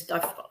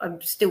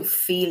 I'm still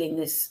feeling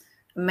this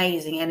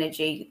amazing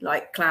energy,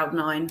 like cloud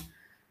nine.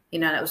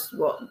 That was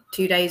what,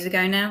 2 days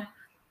ago now.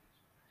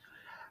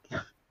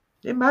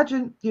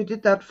 Imagine you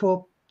did that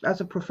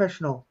as a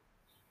professional,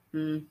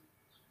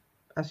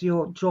 as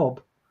your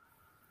job.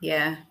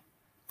 Yeah.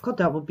 God,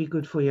 that would be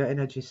good for your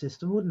energy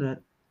system, wouldn't it?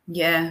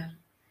 Yeah.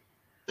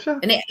 Sure.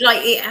 And it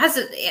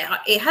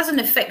has an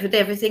effect with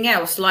everything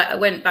else. Like I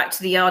went back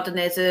to the yard and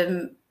there's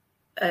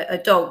a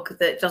dog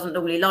that doesn't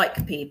normally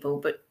like people,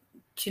 but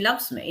she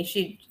loves me.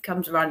 She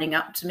comes running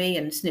up to me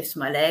and sniffs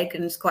my leg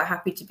and is quite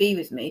happy to be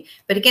with me.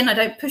 But again, I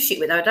don't push it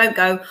with her. I don't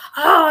go,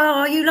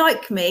 oh, you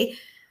like me.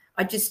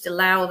 I just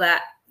allow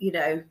that,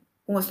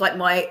 almost like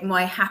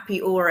my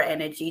happy aura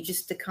energy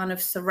just to kind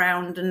of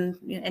surround, and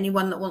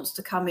anyone that wants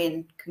to come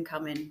in can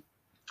come in.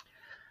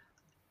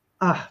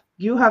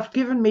 You have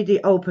given me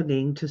the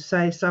opening to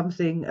say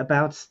something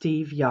about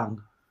Steve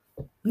Young.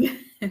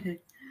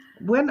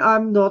 When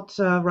I'm not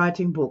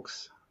writing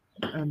books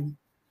and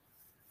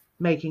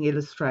making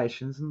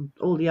illustrations and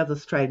all the other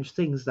strange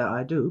things that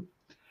I do,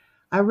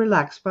 I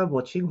relax by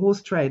watching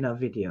horse trainer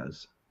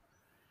videos.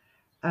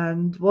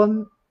 And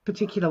one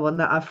particular one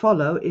that I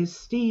follow is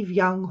Steve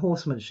Young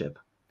Horsemanship.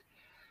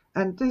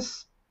 And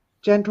this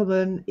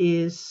gentleman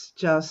is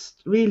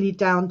just really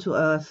down to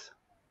earth,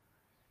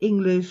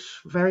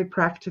 English, very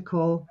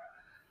practical,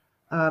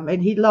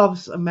 and he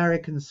loves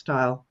American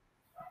style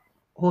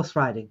horse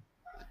riding.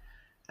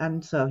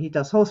 And so he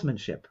does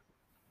horsemanship.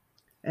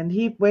 And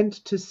he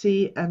went to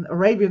see an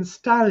Arabian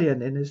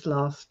stallion in his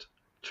last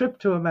trip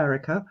to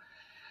America.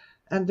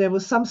 And there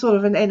was some sort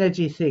of an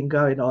energy thing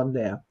going on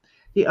there.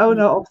 The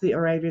owner of the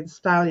Arabian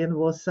stallion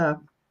was a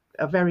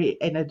very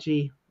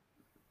energy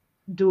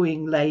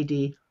doing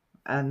lady.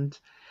 And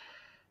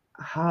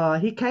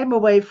he came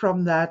away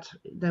from that.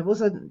 There was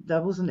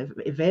an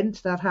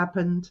event that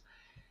happened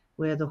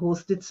where the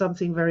horse did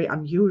something very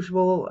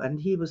unusual,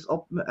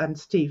 and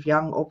Steve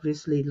Young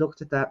obviously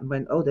looked at that and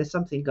went, oh, there's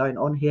something going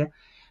on here.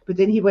 But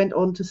then he went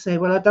on to say,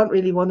 well, I don't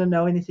really want to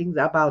know anything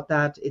about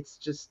that. It's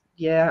just,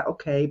 yeah,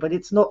 okay, but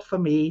it's not for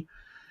me.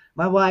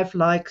 My wife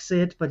likes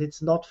it, but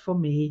it's not for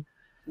me.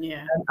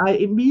 Yeah. And I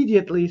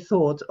immediately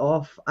thought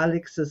of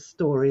Alex's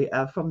story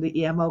from the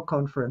EMO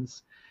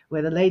conference,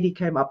 where the lady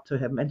came up to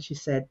him and she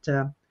said,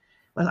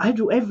 well, I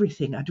do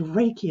everything. I do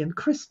Reiki and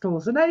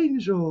crystals and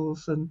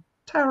angels and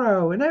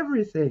tarot and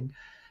everything.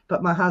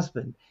 But my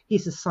husband,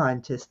 he's a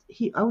scientist.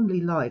 He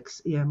only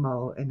likes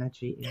EMO,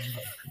 energy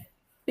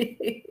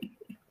emotion.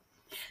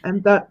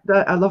 And that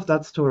I love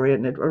that story,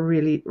 and I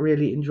really,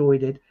 really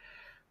enjoyed it.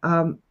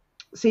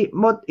 See,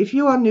 if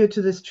you are new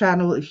to this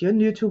channel, if you're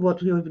new to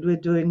what we're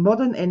doing,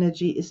 modern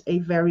energy is a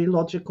very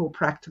logical,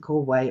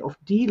 practical way of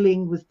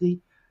dealing with the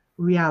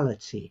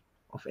reality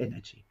of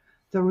energy,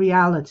 the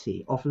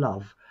reality of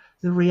love,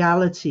 the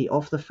reality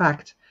of the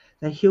fact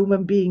that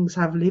human beings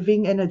have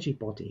living energy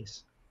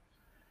bodies,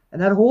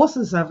 and that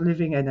horses have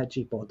living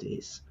energy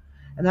bodies,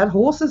 and that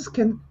horses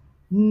can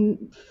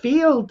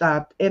feel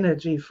that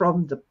energy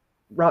from the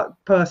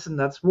person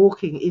that's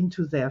walking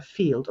into their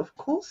field. Of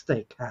course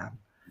they can.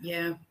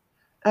 Yeah.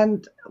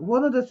 And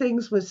one of the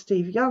things with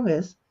Steve Young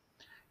is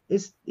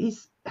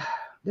there's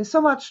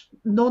so much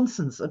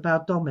nonsense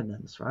about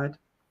dominance, right?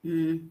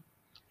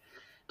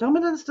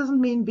 Dominance doesn't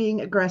mean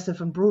being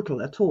aggressive and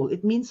brutal at all.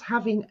 It means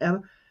having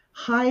a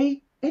high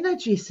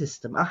energy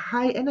system, a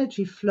high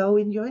energy flow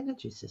in your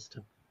energy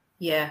system.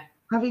 Yeah.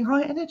 Having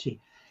high energy.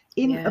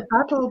 In a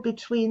battle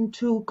between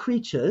two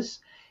creatures,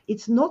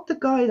 it's not the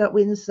guy that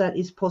wins that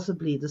is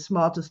possibly the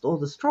smartest or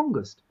the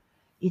strongest.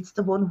 It's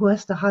the one who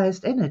has the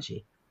highest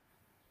energy,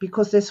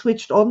 because they're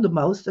switched on the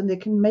most and they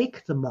can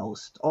make the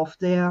most of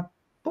their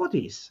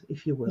bodies,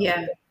 if you will.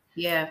 Yeah.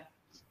 Yeah.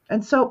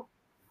 And so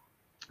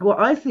well,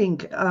 I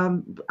think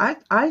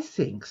I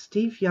think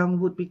Steve Young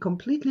would be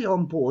completely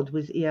on board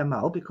with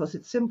EMO because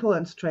it's simple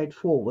and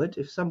straightforward.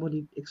 If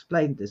somebody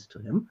explained this to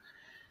him,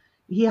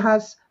 he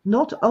has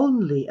not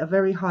only a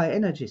very high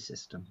energy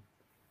system,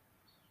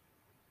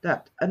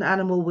 that an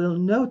animal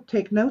will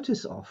take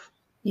notice of.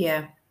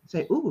 Yeah.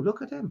 Say, "Ooh,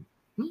 look at him.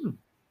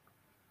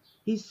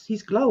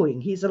 He's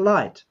glowing. He's a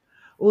light.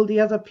 All the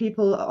other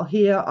people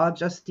here are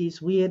just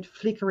these weird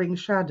flickering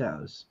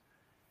shadows.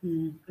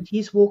 But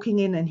he's walking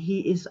in and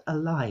he is a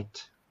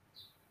light."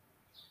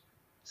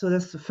 So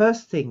that's the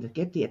first thing, to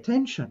get the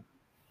attention.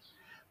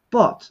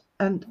 But,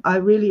 and I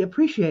really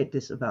appreciate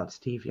this about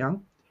Steve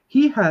Young,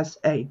 he has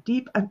a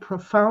deep and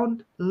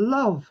profound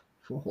love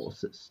for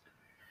horses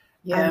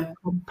and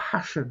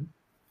compassion.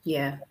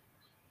 Yeah.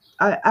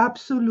 I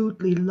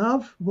absolutely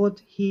love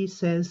what he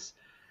says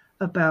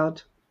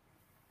about,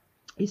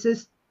 he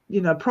says,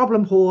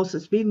 problem horse,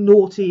 it's being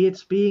naughty,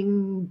 it's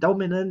being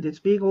dominant, it's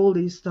being all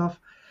these stuff.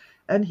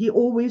 And he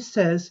always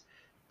says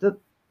that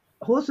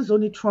horse is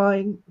only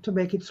trying to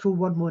make it through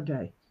one more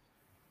day.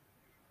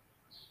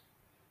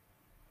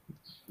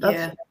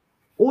 That's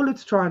all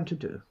it's trying to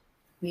do.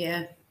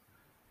 Yeah.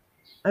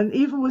 And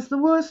even with the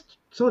worst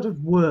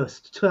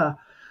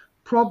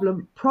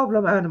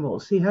problem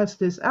animals, he has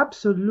this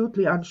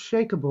absolutely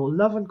unshakable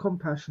love and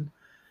compassion.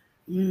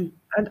 And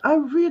I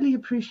really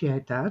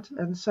appreciate that.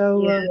 And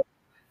so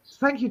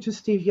thank you to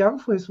Steve Young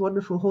for his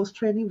wonderful horse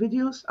training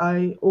videos.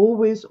 I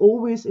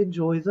always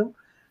enjoy them.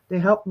 They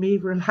help me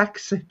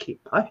relax and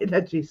keep my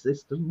energy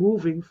system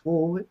moving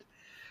forward.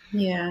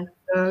 Yeah.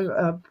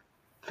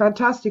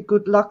 Fantastic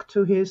good luck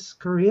to his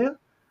career.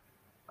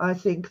 I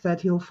think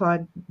that he'll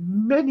find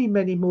many,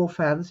 many more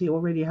fans. He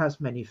already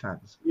has many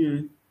fans.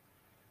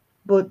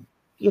 But,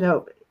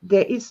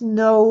 there is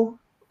no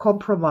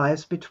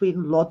compromise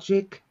between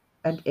logic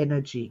and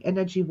energy.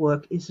 Energy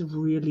work is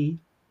really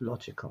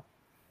logical.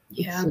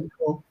 It's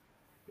simple.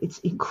 It's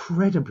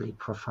incredibly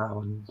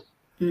profound.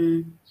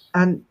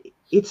 And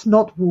it's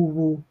not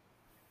woo-woo.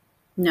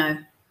 No.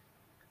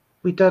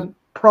 We don't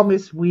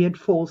promise weird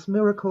false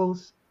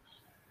miracles.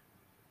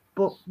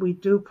 But we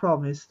do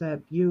promise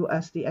that you,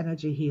 as the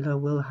energy healer,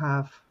 will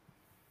have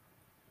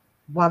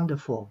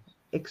wonderful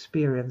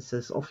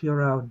experiences of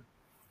your own.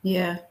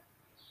 Yeah.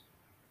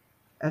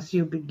 As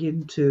you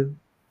begin to,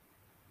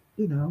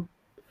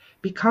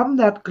 become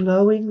that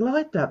glowing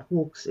light that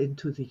walks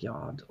into the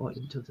yard or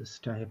into the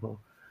stable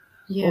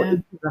or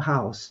into the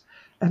house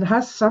and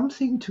has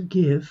something to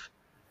give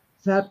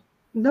that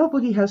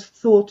nobody has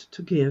thought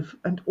to give,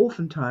 and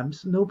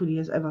oftentimes nobody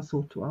has ever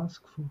thought to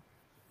ask for.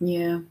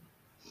 Yeah.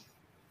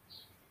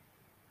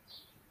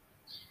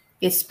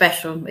 It's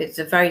special. It's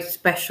a very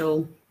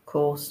special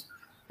course,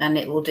 and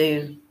it will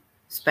do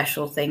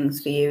special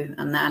things for you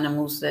and the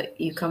animals that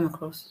you come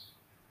across.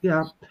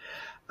 Yeah.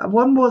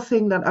 One more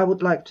thing that I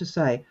would like to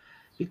say,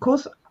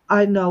 because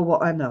I know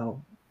what I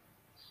know,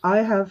 I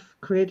have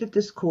created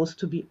this course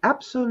to be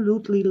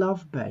absolutely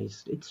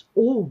love-based. It's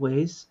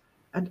always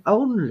and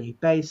only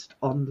based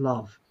on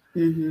love.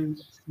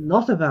 It's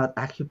not about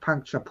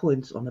acupuncture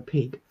points on a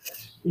pig.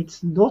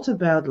 It's not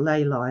about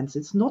ley lines.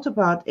 It's not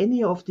about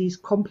any of these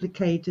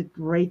complicated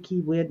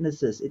Reiki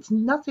weirdnesses. It's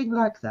nothing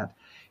like that.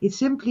 It's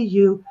simply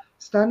you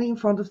standing in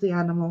front of the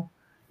animal,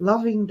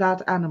 loving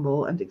that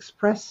animal and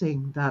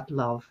expressing that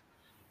love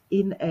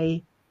in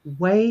a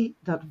way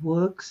that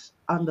works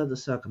under the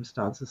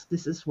circumstances.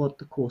 This is what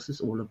the course is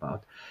all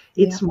about.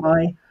 It's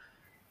my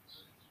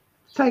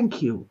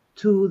thank you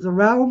to the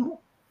realm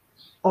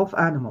of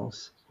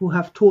animals who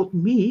have taught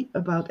me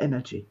about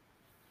energy,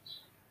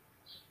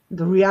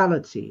 the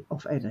reality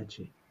of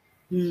energy,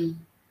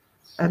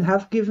 and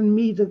have given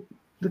me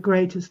the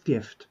greatest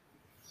gift.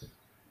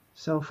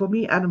 So for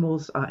me,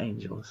 animals are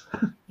angels.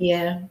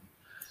 Yeah.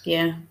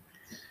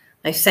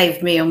 They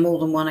saved me on more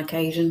than one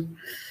occasion.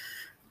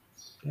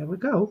 There we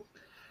go.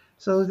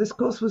 So this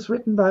course was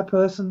written by a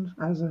person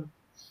as a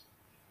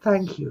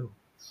thank you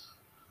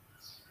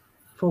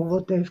for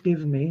what they've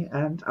given me,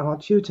 and our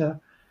tutor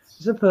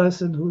is a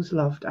person who's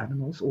loved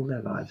animals all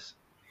their lives.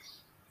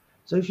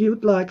 So if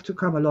you'd like to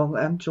come along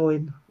and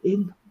join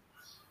in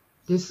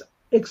this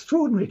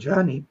extraordinary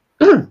journey,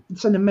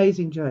 it's an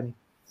amazing journey.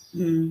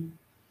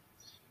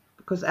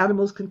 Because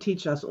animals can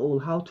teach us all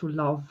how to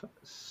love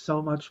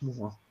so much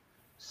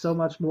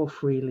more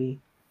freely,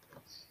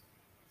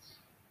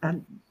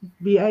 and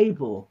be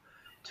able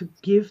to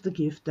give the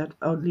gift that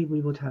only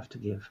we would have to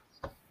give.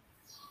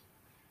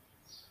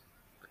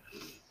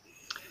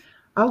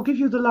 I'll give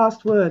you the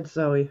last word,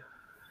 Zoe.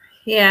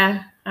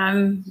 Yeah.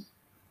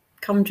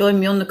 Come join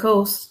me on the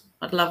course.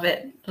 I'd love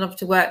it. I'd love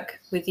to work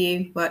with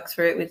you, work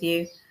through it with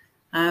you.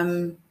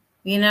 And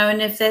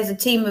if there's a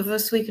team of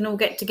us, we can all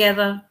get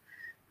together.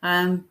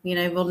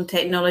 Modern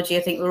technology,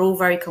 I think we're all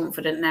very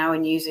confident now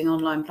in using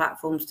online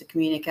platforms to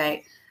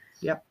communicate.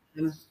 Yep.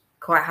 I'm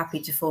quite happy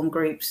to form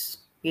groups.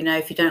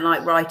 If you don't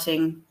like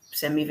writing,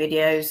 send me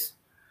videos.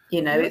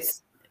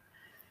 It's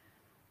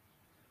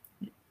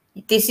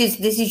this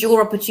is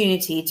your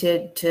opportunity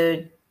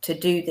to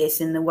do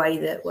this in the way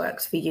that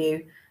works for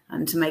you,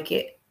 and to make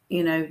it,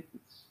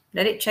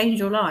 let it change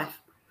your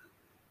life.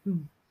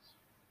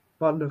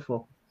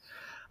 Wonderful.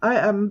 I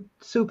am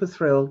super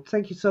thrilled.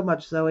 Thank you so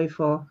much, Zoe,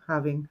 for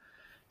having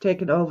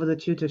taken over the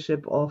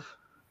tutorship of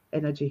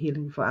Energy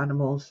Healing for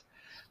Animals.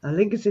 The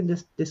link is in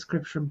the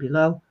description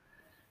below.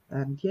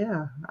 And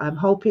yeah, I'm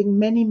hoping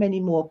many, many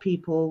more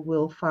people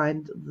will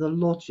find the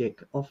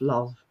logic of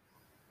love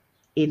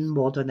in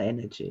modern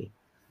energy.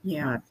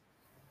 Yeah. I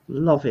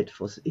love it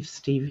for if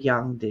Steve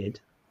Young did.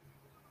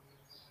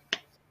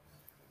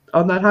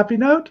 On that happy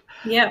note,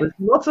 Yeah. with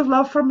lots of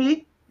love from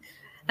me.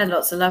 And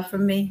lots of love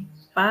from me.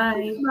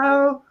 Bye.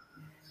 No.